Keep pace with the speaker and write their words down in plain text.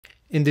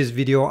In this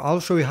video, I'll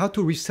show you how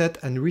to reset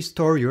and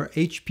restore your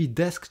HP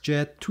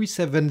Deskjet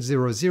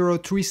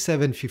 3700,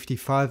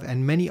 3755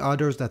 and many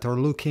others that are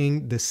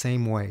looking the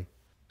same way.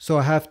 So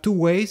I have two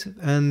ways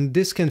and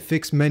this can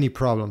fix many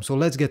problems, so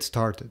let's get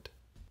started.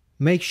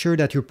 Make sure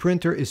that your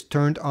printer is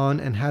turned on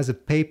and has a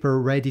paper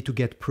ready to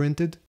get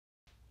printed.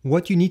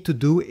 What you need to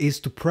do is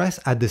to press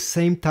at the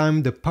same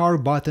time the power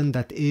button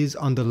that is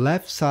on the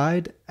left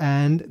side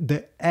and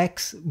the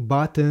X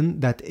button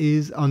that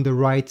is on the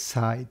right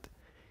side.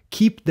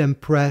 Keep them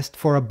pressed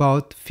for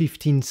about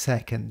 15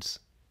 seconds.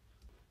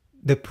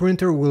 The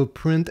printer will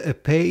print a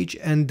page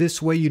and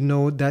this way you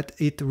know that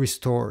it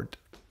restored.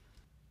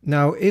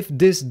 Now if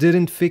this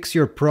didn't fix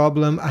your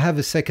problem, I have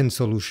a second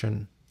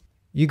solution.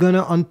 You're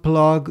gonna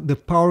unplug the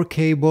power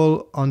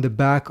cable on the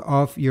back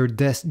of your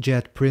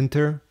DeskJet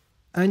printer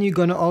and you're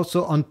gonna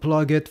also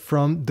unplug it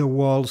from the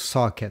wall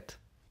socket.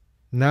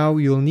 Now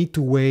you'll need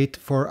to wait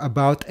for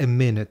about a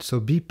minute, so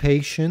be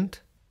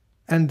patient.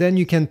 And then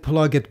you can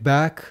plug it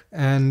back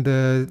and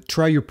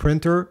try your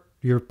printer.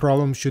 Your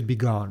problem should be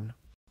gone.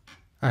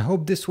 I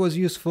hope this was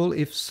useful.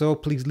 If so,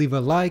 please leave a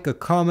like, a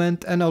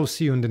comment, and I'll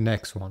see you in the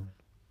next one.